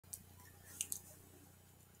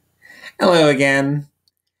Hello again.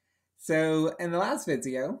 So, in the last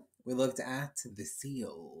video, we looked at the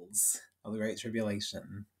seals of the Great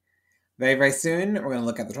Tribulation. Very, very soon, we're going to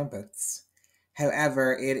look at the trumpets.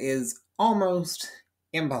 However, it is almost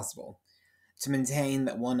impossible to maintain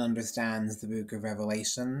that one understands the book of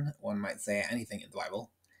Revelation, one might say anything in the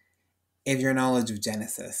Bible, if your knowledge of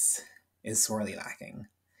Genesis is sorely lacking.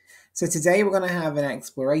 So today we're going to have an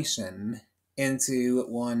exploration into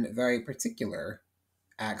one very particular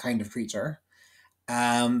kind of creature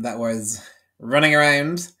that was running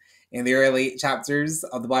around in the early chapters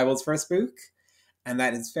of the Bible's first book, and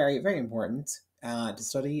that is very, very important to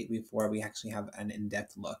study before we actually have an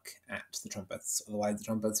in-depth look at the trumpets. Otherwise, the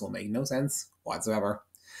trumpets will make no sense whatsoever.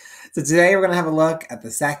 So today we're going to have a look at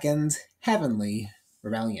the second heavenly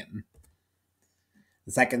rebellion.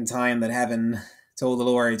 The second time that heaven told the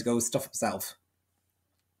Lord to go stuff himself.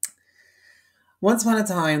 Once upon a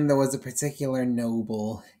time, there was a particular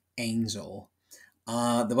noble angel.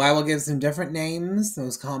 The Bible gives him different names. The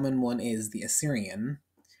most common one is the Assyrian.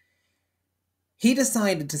 He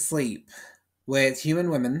decided to sleep with human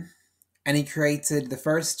women, and he created the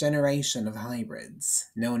first generation of hybrids,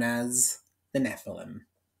 known as the Nephilim.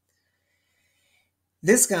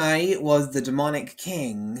 This guy was the demonic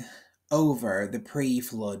king over the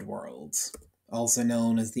pre-flood world, also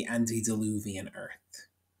known as the antediluvian earth.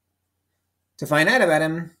 To find out about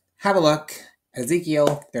him, have a look at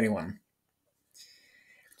Ezekiel 31.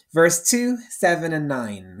 Verse 2, 7, and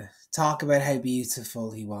 9 talk about how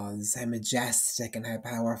beautiful he was, how majestic and how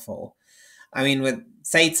powerful. I mean, with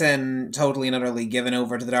Satan totally and utterly given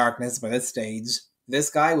over to the darkness by this stage,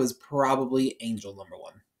 this guy was probably angel number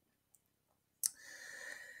one.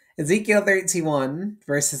 Ezekiel 31,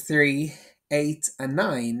 verses 3, 8, and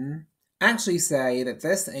 9 actually say that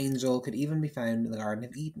this angel could even be found in the Garden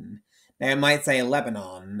of Eden. Now, it might say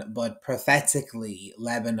Lebanon, but prophetically,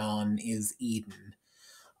 Lebanon is Eden.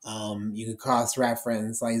 You could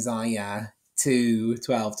cross-reference Isaiah 2,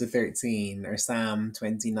 12 to 13, or Psalm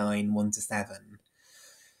 29, 1 to 7.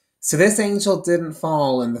 So this angel didn't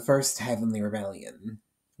fall in the first heavenly rebellion,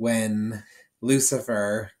 when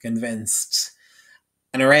Lucifer convinced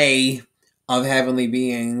an array of heavenly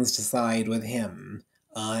beings to side with him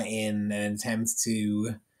in an attempt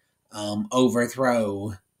to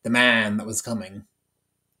overthrow the man that was coming.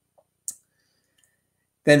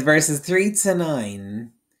 Then verses 3 to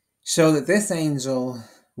 9 show that this angel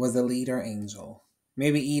was a leader angel,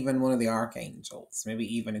 maybe even one of the archangels, maybe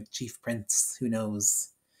even a chief prince, who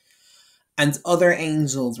knows. And other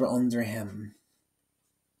angels were under him.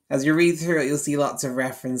 As you read through it, you'll see lots of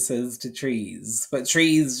references to trees, but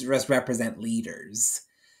trees just represent leaders.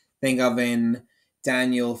 Think of in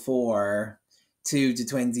Daniel 4, 2 to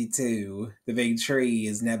 22, the big tree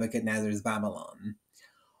is Nebuchadnezzar's Babylon.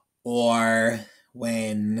 Or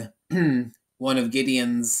when one of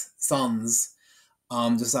Gideon's sons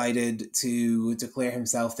decided to declare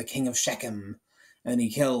himself the king of Shechem, and he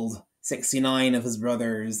killed 69 of his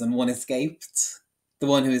brothers and one escaped. The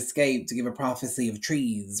one who escaped to give a prophecy of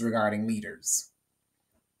trees regarding leaders.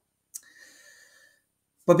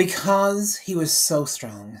 But because he was so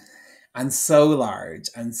strong and so large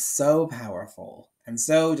and so powerful and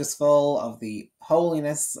so just full of the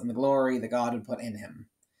holiness and the glory that God had put in him,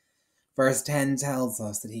 verse 10 tells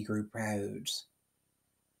us that he grew proud.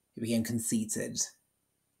 He became conceited,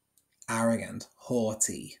 arrogant,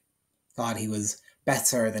 haughty, thought he was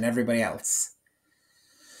better than everybody else.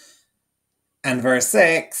 And verse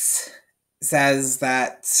 6 says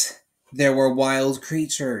that there were wild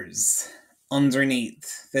creatures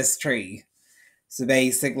underneath this tree. So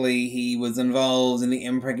basically, he was involved in the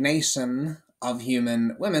impregnation of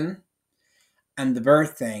human women and the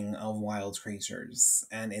birthing of wild creatures.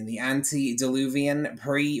 And in the antediluvian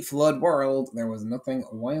pre-flood world, there was nothing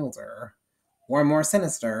wilder or more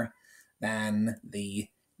sinister than the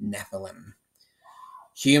Nephilim.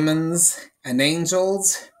 Humans and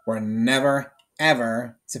angels were never,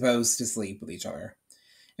 ever supposed to sleep with each other.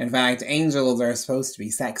 In fact, angels are supposed to be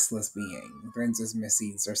sexless beings. Their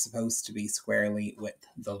intimacies are supposed to be squarely with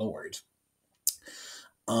the Lord.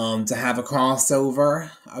 To have a crossover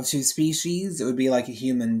of two species, it would be like a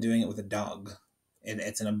human doing it with a dog.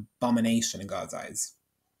 It's an abomination in God's eyes.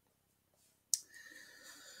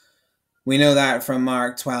 We know that from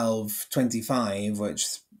Mark 12:25,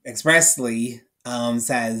 which expressly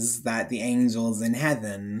says that the angels in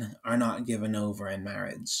heaven are not given over in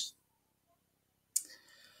marriage.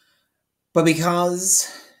 But because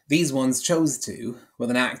these ones chose to, with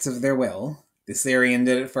an act of their will, the Assyrian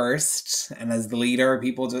did it first, and as the leader,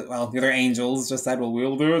 the other angels just said, well,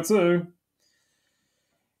 we'll do it too.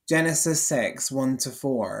 Genesis 6,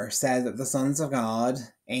 1-4 says that the sons of God,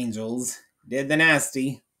 angels, did the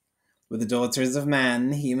nasty with the daughters of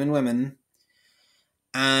men, human women,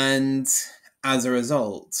 and as a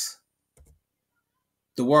result,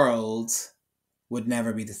 the world would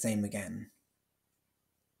never be the same again.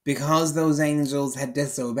 Because those angels had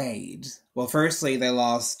disobeyed, well, firstly, they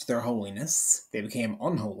lost their holiness. They became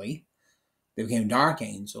unholy. They became dark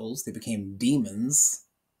angels. They became demons.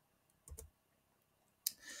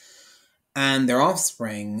 And their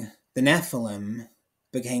offspring, the Nephilim,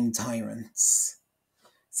 became tyrants. It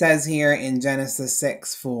says here in Genesis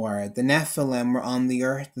 6:4, the Nephilim were on the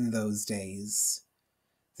earth in those days.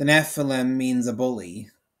 The Nephilim means a bully,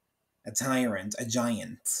 a tyrant, a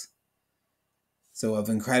giant. So of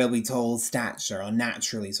incredibly tall stature,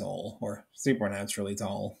 unnaturally tall, or supernaturally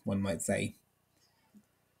tall, one might say.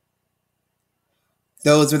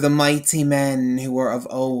 Those were the mighty men who were of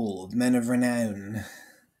old, men of renown.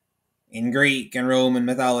 In Greek and Roman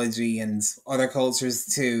mythology and other cultures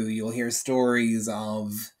too, you'll hear stories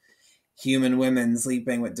of human women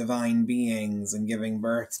sleeping with divine beings and giving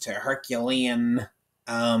birth to Herculean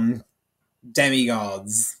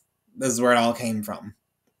demigods. This is where it all came from.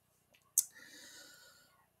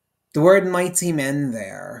 The word mighty men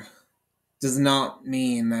there does not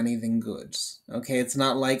mean anything good. Okay, it's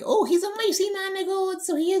not like, oh, he's a mighty man of God,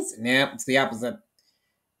 so he is. No, it's the opposite.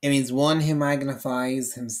 It means one who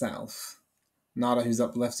magnifies himself, not who's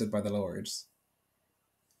uplifted by the Lord.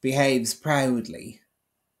 Behaves proudly,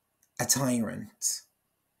 a tyrant.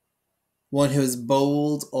 One who is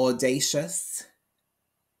bold, audacious,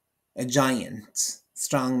 a giant,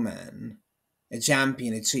 strong man, a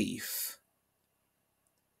champion, a chief.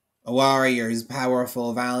 A warrior who's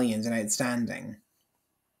powerful, valiant, and outstanding.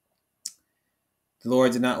 The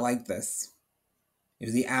Lord did not like this. It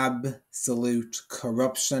was the absolute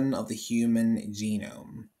corruption of the human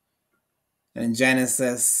genome. And in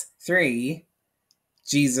Genesis 3,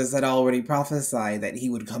 Jesus had already prophesied that he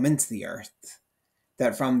would come into the earth.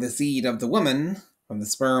 That from the seed of the woman, from the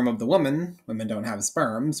sperm of the woman, women don't have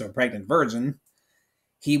sperm, so a pregnant virgin,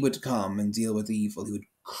 he would come and deal with evil. He would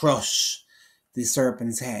crush the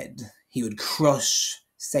serpent's head. He would crush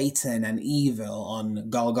Satan and evil on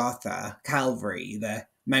Golgotha, Calvary, the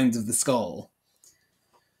Mount of the Skull.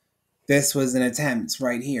 This was an attempt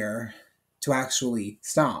right here to actually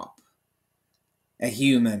stop a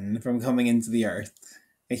human from coming into the earth,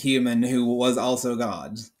 a human who was also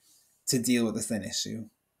God, to deal with the sin issue.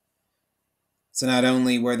 So not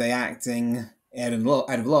only were they acting out of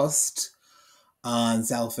lust and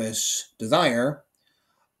selfish desire,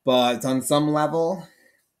 but on some level,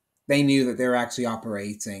 they knew that they were actually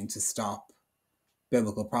operating to stop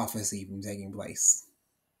biblical prophecy from taking place.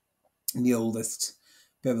 The oldest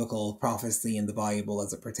biblical prophecy in the Bible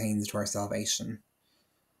as it pertains to our salvation.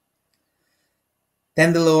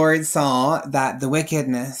 Then the Lord saw that the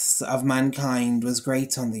wickedness of mankind was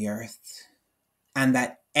great on the earth, and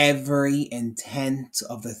that every intent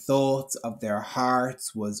of the thoughts of their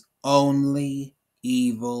hearts was only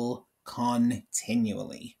evil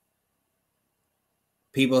continually.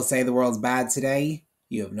 People say the world's bad today.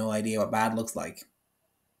 You have no idea what bad looks like.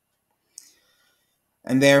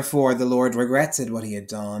 And therefore the Lord regretted what he had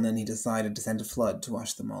done, and he decided to send a flood to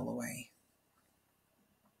wash them all away.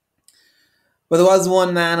 But there was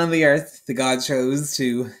one man on the earth that God chose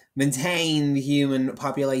to maintain the human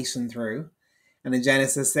population through. And in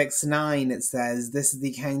Genesis 6:9 it says, this is the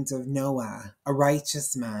account of Noah, a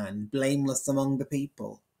righteous man, blameless among the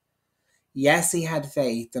people. Yes, he had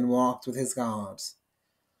faith and walked with his God.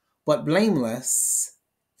 But blameless,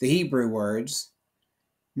 the Hebrew word,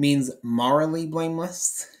 means morally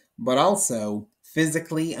blameless, but also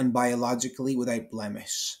physically and biologically without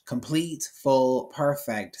blemish. Complete, full,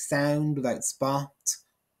 perfect, sound, without spot,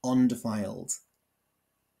 undefiled.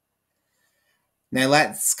 Now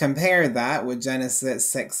let's compare that with Genesis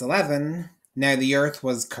 6:11. Now the earth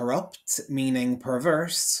was corrupt, meaning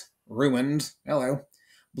perverse, ruined,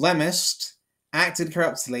 blemished, acted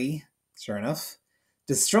corruptly, sure enough,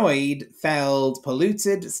 destroyed, fouled,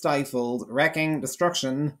 polluted, stifled, wrecking,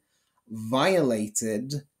 destruction,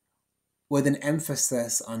 violated, with an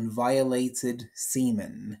emphasis on violated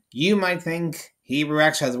semen. You might think Hebrew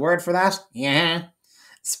actually has a word for that. Yeah.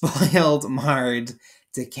 Spoiled, marred,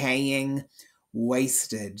 decaying,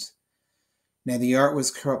 wasted. Now the earth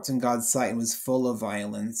was corrupt in God's sight and was full of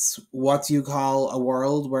violence. What do you call a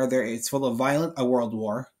world where it's full of violence? A world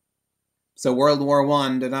war. So World War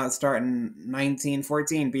I did not start in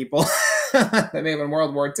 1914, people. That may have been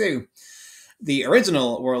World War II. The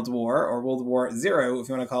original World War, or World War Zero, if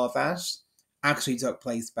you want to call it that, actually took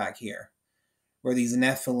place back here, where these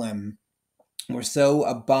Nephilim were so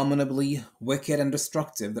abominably wicked and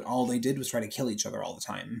destructive that all they did was try to kill each other all the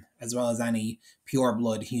time, as well as any pure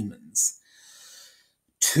blood humans.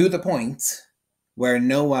 To the point where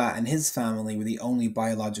Noah and his family were the only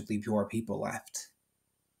biologically pure people left.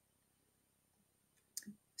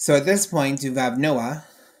 So at this point, you have Noah,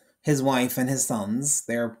 his wife, and his sons.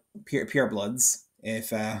 They're pure bloods,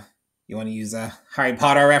 if you want to use a Harry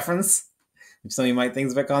Potter reference, which some of you might think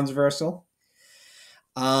is a bit controversial.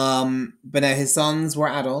 But now his sons were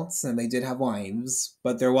adults, and they did have wives,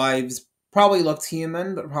 but their wives probably looked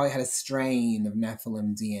human, but probably had a strain of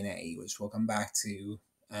Nephilim DNA, which we'll come back to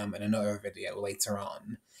in another video later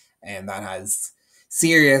on. And that has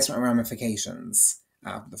serious ramifications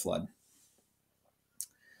after the flood.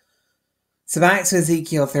 So back to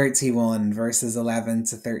Ezekiel 31, verses 11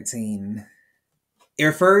 to 13. It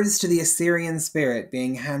refers to the Assyrian spirit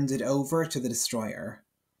being handed over to the destroyer,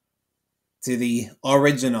 to the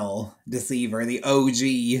original deceiver, the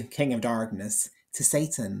OG king of darkness, to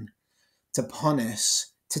Satan, to punish,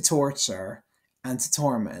 to torture, and to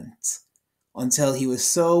torment, until he was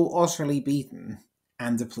so utterly beaten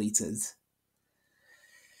and depleted.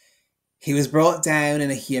 He was brought down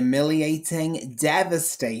in a humiliating,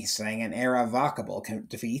 devastating, and irrevocable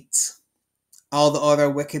defeat. All the other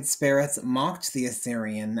wicked spirits mocked the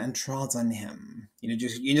Assyrian and trod on him. You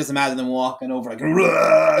can just imagine them walking over like,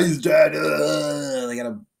 he's dead. They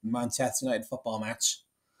got a Manchester United football match.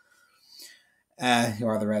 Who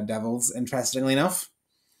are the Red Devils, interestingly enough.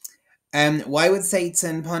 Why would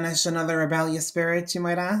Satan punish another rebellious spirit, you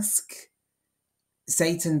might ask?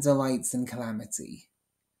 Satan delights in calamity.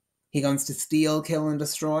 He comes to steal, kill, and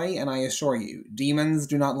destroy, and I assure you, demons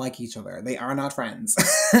do not like each other. They are not friends.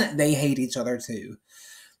 They hate each other too.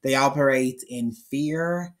 They operate in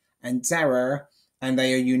fear and terror, and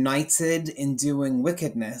they are united in doing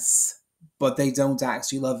wickedness, but they don't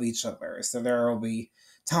actually love each other. So there will be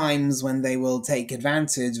times when they will take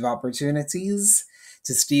advantage of opportunities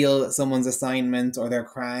to steal someone's assignment or their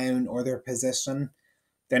crown or their position.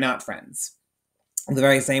 They're not friends. The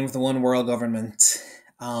very same with the one world government,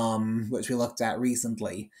 which we looked at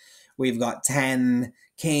recently. We've got 10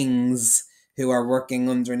 kings who are working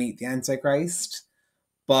underneath the Antichrist,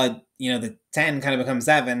 but the 10 kind of become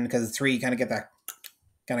 7 because 3 kind of get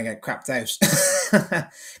crapped out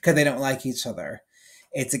because they don't like each other.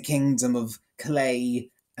 It's a kingdom of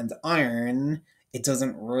clay and iron. It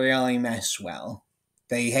doesn't really mesh well.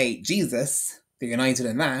 They hate Jesus. They're united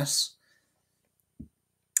in that,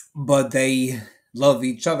 but they love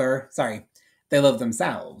each other. They love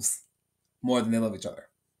themselves more than they love each other.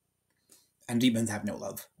 And demons have no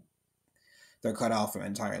love. They're cut off from it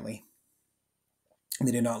entirely.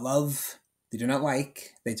 They do not love, they do not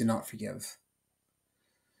like, they do not forgive.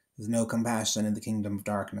 There's no compassion in the kingdom of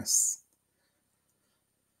darkness.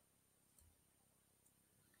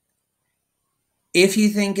 If you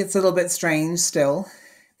think it's a little bit strange still,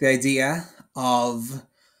 the idea of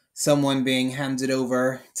someone being handed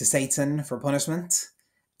over to Satan for punishment,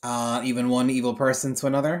 even one evil person to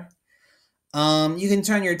another, you can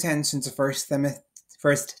turn your attention to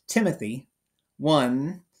 1 Timothy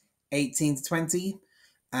 1, 18 to 20,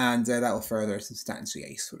 and that will further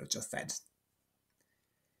substantiate what I just said.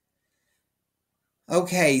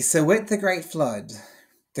 Okay, so with the great flood,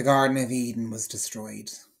 the Garden of Eden was destroyed.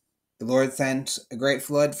 The Lord sent a great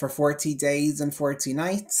flood for 40 days and 40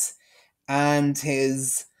 nights, and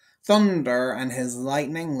his thunder and his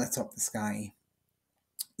lightning lit up the sky.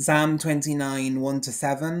 Psalm 29, 1 to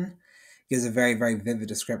 7 gives a very, very vivid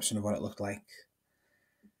description of what it looked like.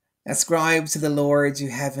 Ascribe to the Lord, you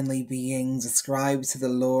heavenly beings. Ascribe to the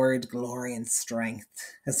Lord glory and strength.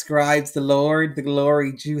 Ascribe to the Lord the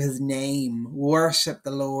glory due his name. Worship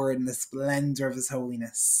the Lord in the splendor of his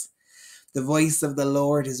holiness. The voice of the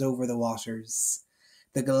Lord is over the waters.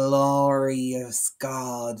 The glorious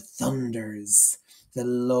God thunders. The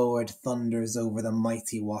Lord thunders over the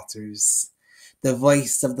mighty waters. The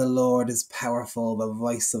voice of the Lord is powerful. The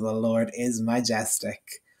voice of the Lord is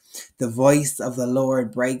majestic. The voice of the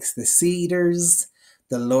Lord breaks the cedars.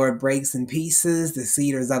 The Lord breaks in pieces the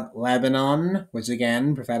cedars of Lebanon, which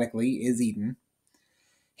again, prophetically, is Eden.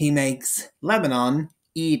 He makes Lebanon,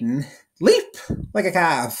 Eden, leap like a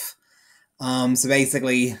calf. So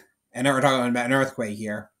basically, we're talking about an earthquake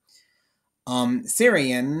here.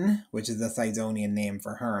 Syrian, which is the Sidonian name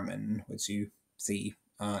for Hermon, which you see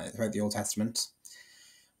throughout the Old Testament,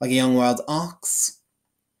 like a young wild ox.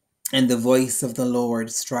 And the voice of the Lord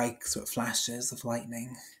strikes with flashes of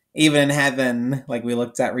lightning. Even in heaven, like we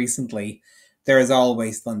looked at recently, there is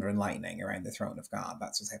always thunder and lightning around the throne of God.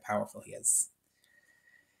 That's just how powerful he is.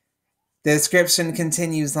 The description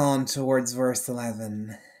continues on towards verse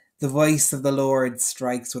 11. The voice of the Lord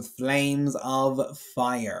strikes with flames of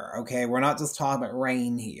fire. Okay, we're not just talking about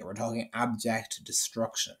rain here. We're talking abject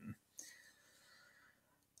destruction.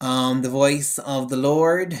 The voice of the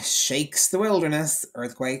Lord shakes the wilderness,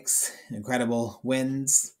 earthquakes, incredible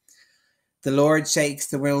winds. The Lord shakes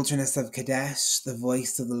the wilderness of Kadesh. The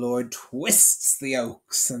voice of the Lord twists the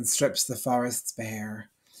oaks and strips the forests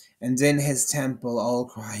bare. And in his temple all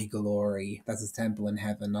cry glory. That's his temple in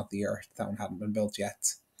heaven, not the earth. That one hadn't been built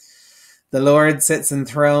yet. The Lord sits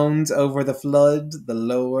enthroned over the flood. The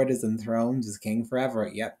Lord is enthroned as king forever.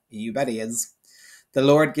 Yep, you bet he is. The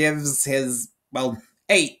Lord gives his,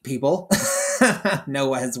 8 people,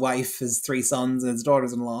 Noah, his wife, his 3 sons, and his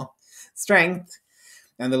daughters-in-law, strength.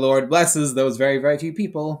 And the Lord blesses those very, very few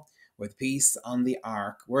people with peace on the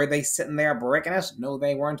ark. Were they sitting there breaking it? No,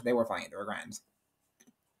 they weren't. They were fine. They were grand.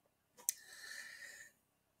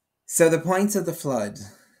 So the point of the flood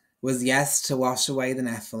was, yes, to wash away the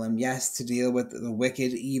Nephilim, yes, to deal with the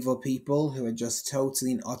wicked, evil people who had just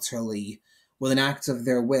totally and utterly, with an act of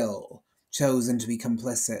their will, chosen to be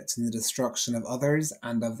complicit in the destruction of others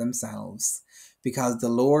and of themselves. Because the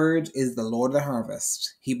Lord is the Lord of the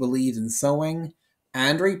harvest. He believes in sowing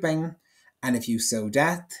and reaping, and if you sow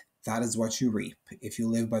death, that is what you reap. If you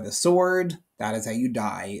live by the sword, that is how you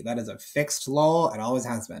die. That is a fixed law. It always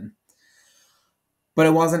has been. But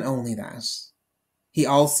it wasn't only that. He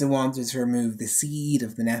also wanted to remove the seed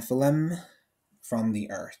of the Nephilim from the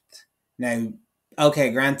earth. Now,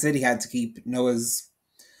 okay, granted, he had to keep Noah's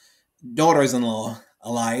daughters-in-law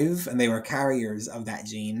alive, and they were carriers of that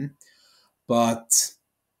gene, but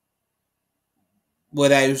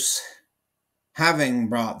without having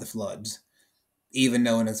brought the flood, even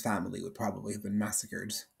Noah and his family would probably have been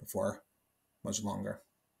massacred before much longer.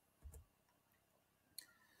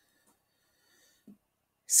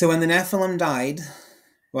 So when the Nephilim died,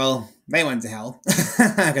 well, they went to hell,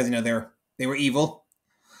 because, they were evil.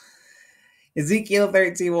 Ezekiel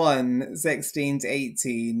 31,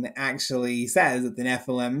 16-18 actually says that the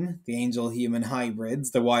Nephilim, the angel-human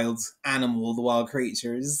hybrids, the wild animal, the wild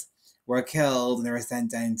creatures, were killed and they were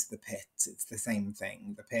sent down to the pit. It's the same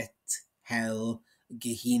thing. The pit, hell,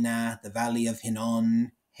 Gehenna, the valley of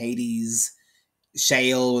Hinnom, Hades,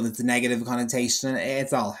 Sheol with its negative connotation.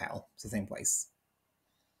 It's all hell. It's the same place.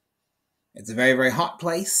 It's a very, very hot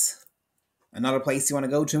place, and not a place you want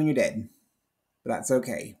to go to when you're dead. But that's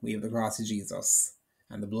okay. We have the cross of Jesus,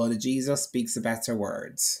 and the blood of Jesus speaks a better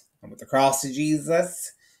word. And with the cross of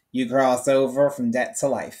Jesus, you cross over from death to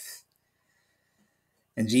life.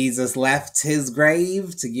 And Jesus left his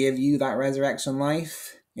grave to give you that resurrection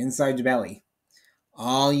life inside your belly.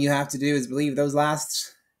 All you have to do is believe those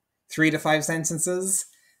last 3 to 5 sentences,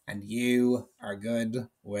 and you are good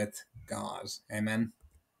with God. Amen.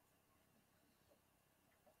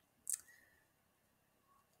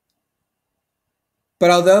 But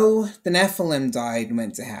although the Nephilim died and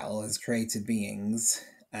went to hell as created beings,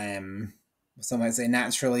 some might say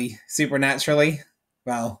naturally, supernaturally,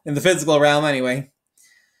 well, in the physical realm anyway,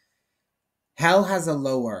 hell has a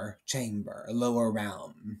lower chamber, a lower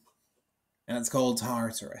realm, and it's called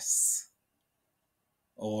Tartarus,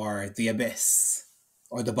 or the abyss,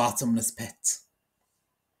 or the bottomless pit.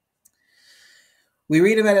 We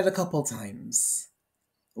read about it a couple times.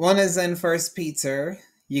 One is in 1 Peter.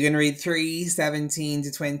 You can read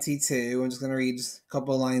 3:17-22. I'm just going to read a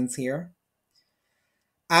couple lines here.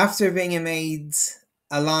 After being made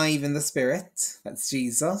alive in the Spirit, that's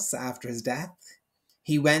Jesus, after his death,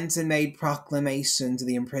 he went and made proclamation to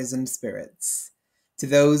the imprisoned spirits, to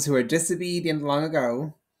those who were disobedient long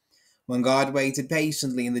ago, when God waited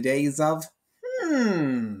patiently in the days of,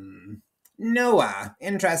 Noah.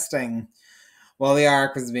 Interesting. While the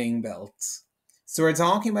ark was being built. So we're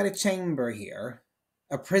talking about a chamber here,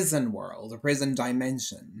 a prison world, a prison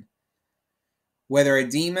dimension, where there are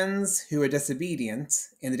demons who are disobedient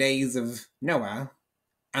in the days of Noah,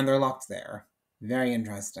 and they're locked there. Very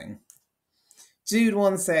interesting. Jude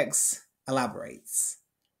 1:6 elaborates.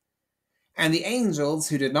 And the angels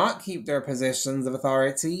who did not keep their positions of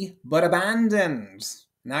authority, but abandoned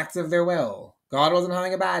an act of their will. God wasn't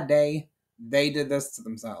having a bad day. They did this to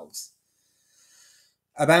themselves.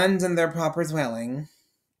 Abandoned their proper dwelling.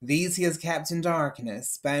 These he has kept in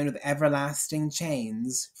darkness, bound with everlasting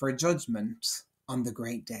chains for judgment on the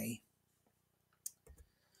great day.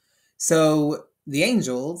 So the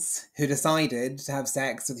angels who decided to have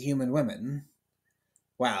sex with human women,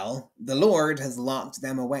 well, the Lord has locked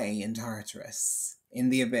them away in Tartarus, in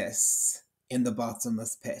the abyss, in the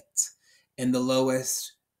bottomless pit, in the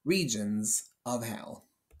lowest regions of hell.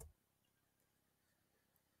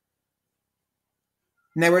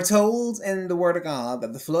 Now we're told in the Word of God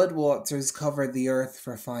that the flood waters covered the earth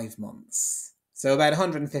for 5 months. So about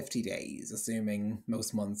 150 days, assuming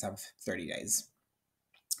most months have 30 days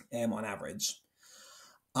on average.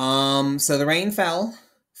 So the rain fell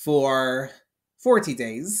for 40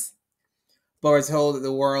 days, but we're told that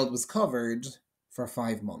the world was covered for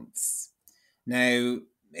 5 months. Now,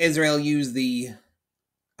 Israel used the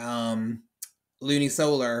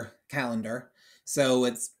lunisolar calendar, so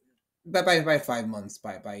it's by 5 months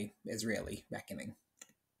by Israeli reckoning.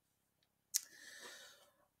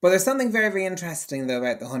 But there's something very, very interesting, though,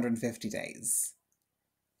 about the 150 days.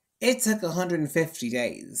 It took 150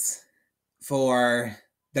 days for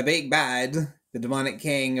the big bad, the demonic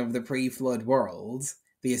king of the pre-flood world,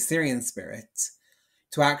 the Assyrian spirit,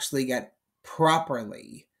 to actually get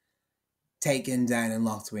properly taken down and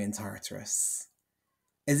locked away in Tartarus.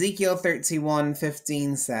 Ezekiel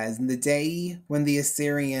 31:15 says, "In the day when the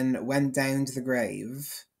Assyrian went down to the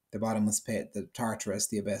grave, the bottomless pit, the Tartarus,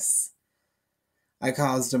 the abyss, I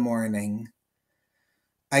caused a mourning.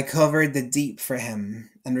 I covered the deep for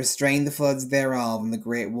him, and restrained the floods thereof, and the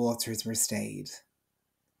great waters were stayed."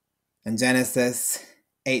 And Genesis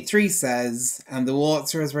 8:3 says, "And the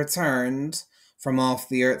waters were turned from off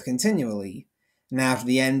the earth continually, and after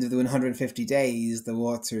the end of the 150 days, the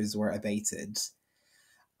waters were abated."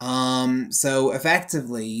 So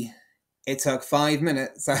effectively, it took 5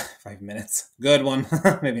 minutes, 5 minutes, good one,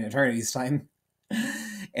 maybe an eternity's time.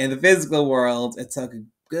 In the physical world, it took a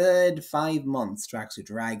good 5 months to actually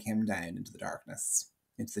drag him down into the darkness,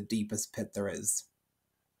 into the deepest pit there is.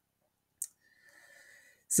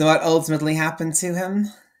 So what ultimately happened to him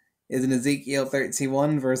is in Ezekiel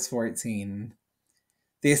 31, verse 14.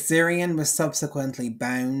 The Assyrian was subsequently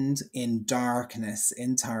bound in darkness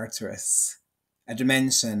in Tartarus, a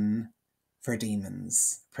dimension for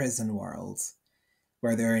demons, prison world,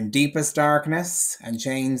 where they're in deepest darkness and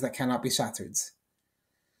chains that cannot be shattered.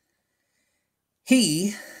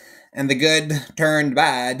 He and the good turned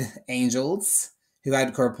bad angels, who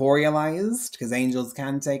had corporealized, because angels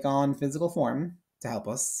can take on physical form to help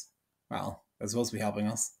us. Well, they're supposed to be helping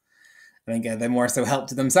us. I think they more so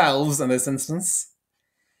helped themselves in this instance.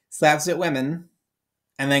 Slept with women,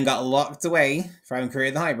 and then got locked away for having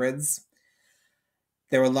created the hybrids.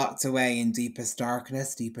 They were locked away in deepest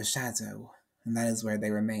darkness, deepest shadow, and that is where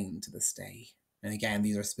they remain to this day. And again,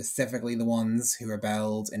 these are specifically the ones who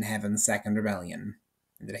rebelled in heaven's second rebellion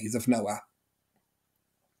in the days of Noah.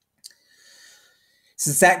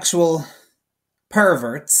 So sexual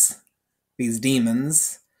perverts, these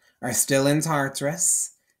demons, are still in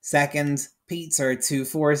Tartarus. 2 Peter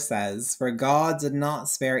 2:4 says, "For God did not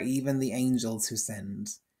spare even the angels who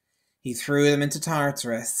sinned. He threw them into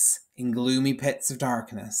Tartarus, in gloomy pits of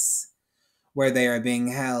darkness, where they are being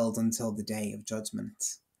held until the day of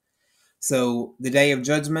judgment." So the day of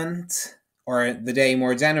judgment, or the day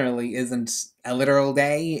more generally, isn't a literal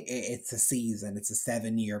day, it's a season, it's a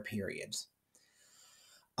 7-year period.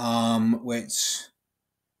 Which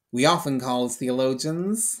we often call as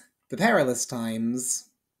theologians the perilous times,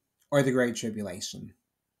 or the Great Tribulation.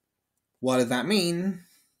 What does that mean?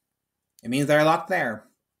 It means they're locked there.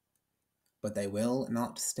 But they will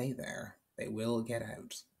not stay there. They will get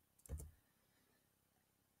out.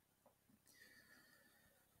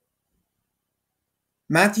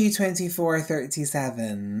 Matthew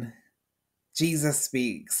 24:37. Jesus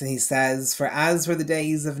speaks and he says, "For as for the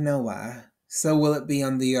days of Noah, so will it be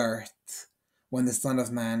on the earth when the Son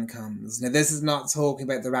of Man comes." Now this is not talking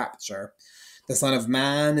about the rapture. The Son of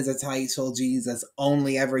Man is a title Jesus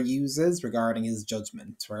only ever uses regarding his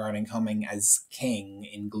judgment, regarding coming as king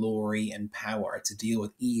in glory and power to deal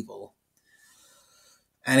with evil.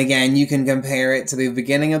 And again, you can compare it to the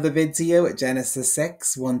beginning of the video at Genesis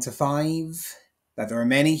 6:1-5, that there were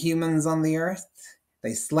many humans on the earth.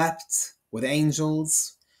 They slept with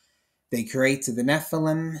angels. They created the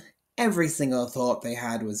Nephilim. Every single thought they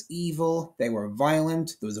had was evil. They were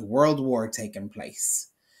violent. There was a world war taking place.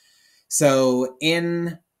 So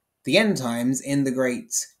in the end times, in the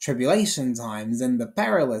Great Tribulation times, in the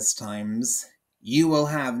perilous times, you will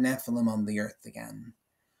have Nephilim on the earth again.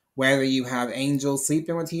 Whether you have angels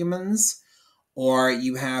sleeping with humans, or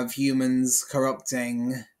you have humans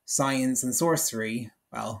corrupting science and sorcery.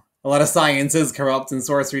 Well, a lot of science is corrupt and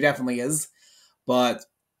sorcery definitely is, but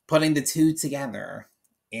putting the two together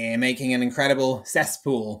and making an incredible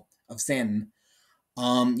cesspool of sin,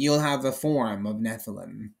 you'll have a form of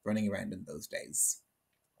Nephilim running around in those days.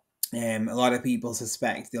 A lot of people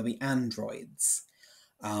suspect they'll be androids,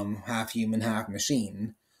 half human, half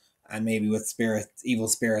machine, and maybe with evil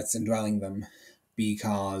spirits indwelling them,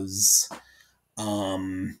 because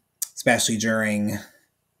especially during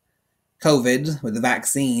COVID, with the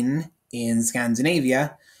vaccine in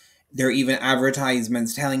Scandinavia, there are even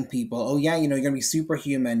advertisements telling people, oh yeah, you're going to be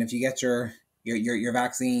superhuman if you get your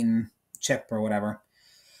vaccine chip or whatever.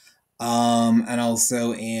 And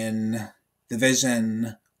also in the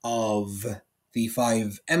vision of the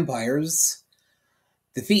 5 empires,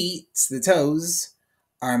 the feet, the toes,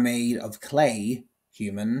 are made of clay,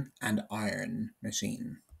 human, and iron,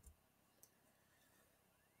 machine.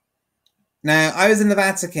 Now, I was in the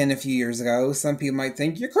Vatican a few years ago. Some people might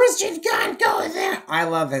think, you're Christian, you can't go there. I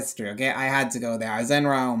love history, okay? I had to go there. I was in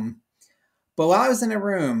Rome. But while I was in a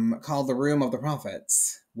room called the Room of the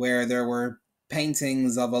Prophets, where there were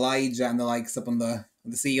paintings of Elijah and the likes up on the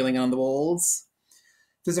ceiling and on the walls,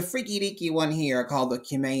 there's a freaky deaky one here called the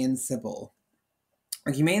Cumaean Sibyl.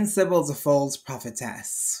 A Cumaean Sibyl is a false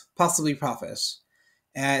prophetess, possibly prophet.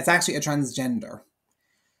 It's actually a transgender.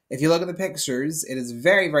 If you look at the pictures, it is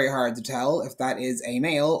very, very hard to tell if that is a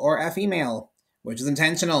male or a female, which is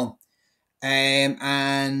intentional.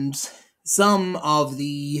 And some of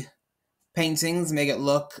the paintings make it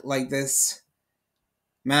look like this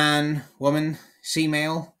man, woman,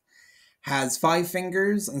 she-male has 5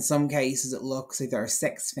 fingers. In some cases, it looks like there are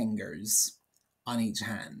 6 fingers on each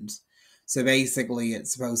hand. So basically,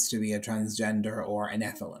 it's supposed to be a transgender or a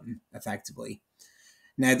Nephilim, effectively.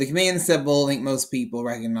 Now, the Cumaean Sibyl, I think most people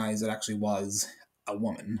recognize it actually was a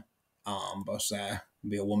woman, but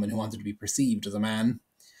be a woman who wanted to be perceived as a man.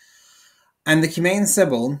 And the Cumaean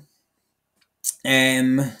Sibyl,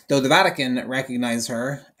 though the Vatican recognized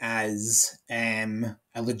her as a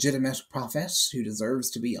legitimate prophet who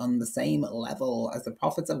deserves to be on the same level as the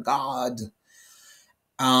prophets of God,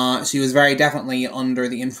 she was very definitely under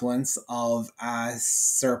the influence of a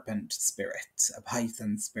serpent spirit, a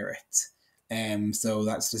python spirit. So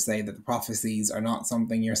that's to say that the prophecies are not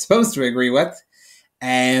something you're supposed to agree with.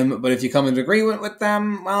 But if you come into agreement with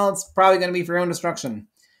them, well, it's probably going to be for your own destruction.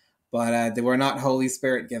 But they were not Holy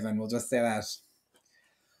Spirit given, we'll just say that.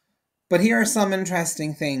 But here are some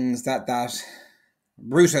interesting things that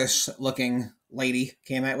brutish-looking lady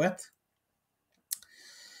came out with.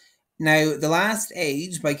 Now, The Last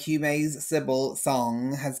Age by Cumae's Sibyl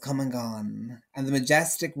song has come and gone, and the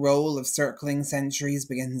majestic roll of circling centuries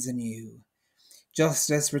begins anew.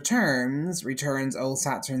 Justice returns old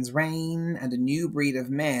Saturn's reign, and a new breed of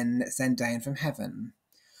men sent down from heaven.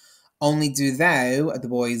 Only do thou, at the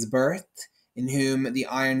boy's birth, in whom the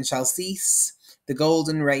iron shall cease, the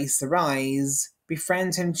golden race arise,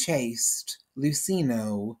 befriend him chaste,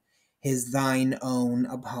 Lucino, his thine own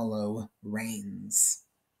Apollo reigns.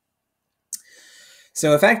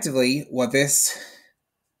 So effectively, what this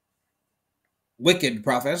wicked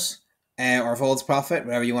prophet, or false prophet,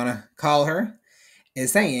 whatever you want to call her,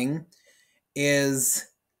 is saying is,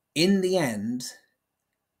 in the end,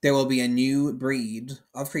 there will be a new breed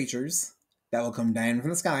of creatures that will come down from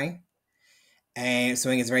the sky. So I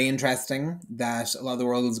think it's very interesting that a lot of the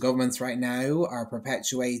world's governments right now are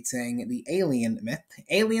perpetuating the alien myth.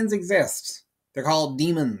 Aliens exist. They're called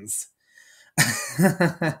demons.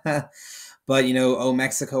 But,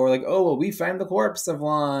 Mexico are like, oh, well, we found the corpse of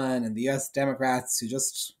one. And the US Democrats who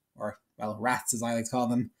rats as I like to call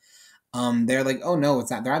them, they're like, oh no,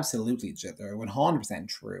 it's not. They're absolutely legit. They're 100%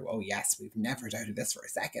 true. Oh yes, we've never doubted this for a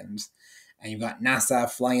second. And you've got NASA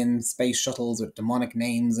flying space shuttles with demonic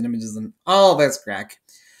names and images and all this crack.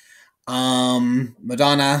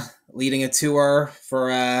 Madonna leading a tour for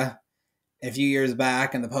a few years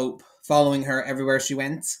back, and the Pope following her everywhere she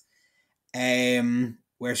went.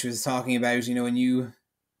 Where she was talking about, a new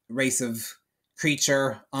race of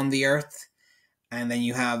creature on the earth. And then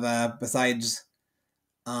you have, besides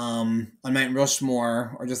on Mount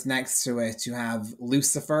Rushmore, or just next to it, you have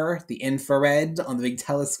Lucifer, the infrared, on the big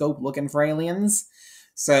telescope looking for aliens.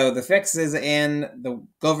 So the fix is in. The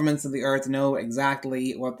governments of the earth know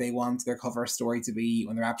exactly what they want their cover story to be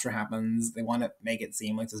when the rapture happens. They want to make it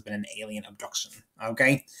seem like there's been an alien abduction.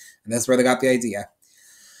 Okay? And that's where they got the idea.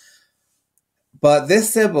 But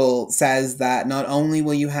this Sibyl says that not only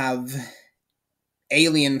will you have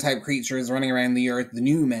alien-type creatures running around the earth, the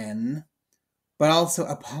new men, but also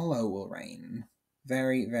Apollo will reign.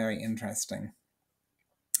 Very, very interesting.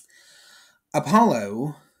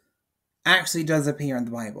 Apollo actually does appear in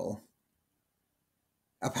the Bible.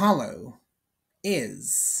 Apollo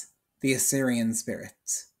is the Assyrian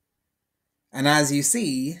spirit. And as you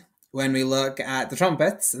see, when we look at the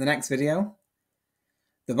trumpets in the next video,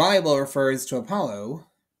 the Bible refers to Apollo,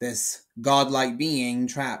 this godlike being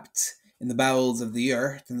trapped in the bowels of the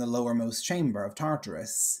earth in the lowermost chamber of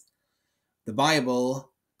Tartarus. The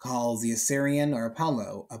Bible calls the Assyrian or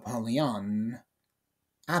Apollo, Apollyon,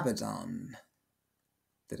 Abaddon,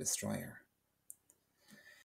 the destroyer.